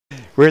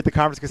We're at the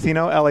Conference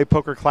Casino LA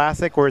Poker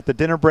Classic. We're at the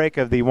dinner break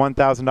of the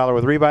 $1,000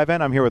 with rebuy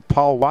event. I'm here with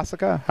Paul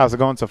Wasicka. How's it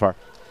going so far?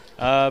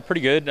 Pretty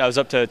good. I was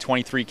up to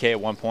 23K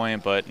at one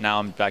point, but now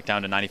I'm back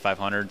down to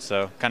 9,500,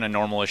 so kind of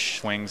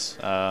normal-ish swings.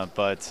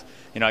 But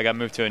you know, I got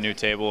moved to a new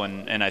table,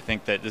 and I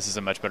think that this is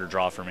a much better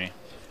draw for me.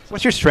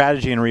 What's your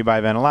strategy in a rebuy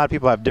event? A lot of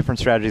people have different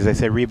strategies. They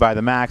say rebuy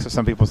the max, or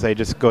some people say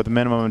just go with the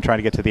minimum and try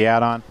to get to the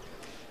add-on.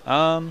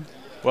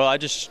 Well, I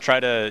just try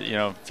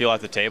to, feel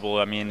out the table.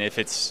 I mean, if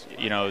it's,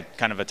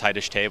 kind of a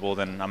tightish table,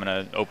 then I'm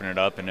going to open it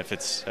up. And if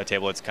it's a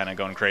table that's kind of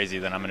going crazy,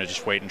 then I'm going to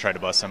just wait and try to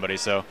bust somebody.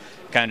 So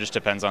it kind of just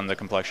depends on the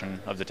complexion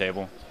of the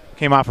table.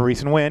 Came off a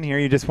recent win here.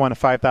 You just won a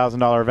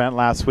 $5,000 event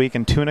last week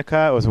in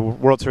Tunica. It was a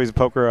World Series of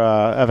Poker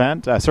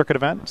event, circuit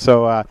event.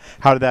 So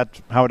how did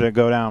it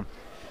go down?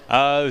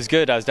 It was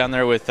good. I was down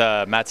there with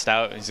Matt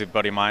Stout. He's a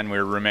buddy of mine. We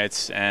were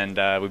roommates,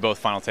 and we both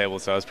final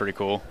tabled, so that was pretty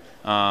cool.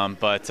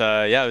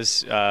 Yeah, it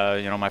was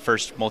my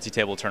first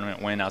multi-table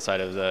tournament win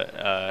outside of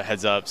the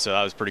heads up, so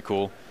that was pretty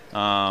cool. So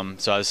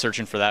I was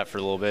searching for that for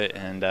a little bit,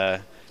 and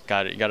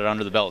got it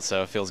under the belt,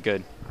 so it feels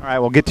good. All right,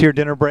 we'll get to your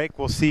dinner break.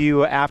 We'll see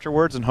you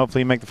afterwards, and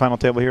hopefully you make the final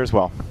table here as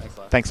well. Thanks a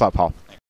lot. Thanks a lot, Paul.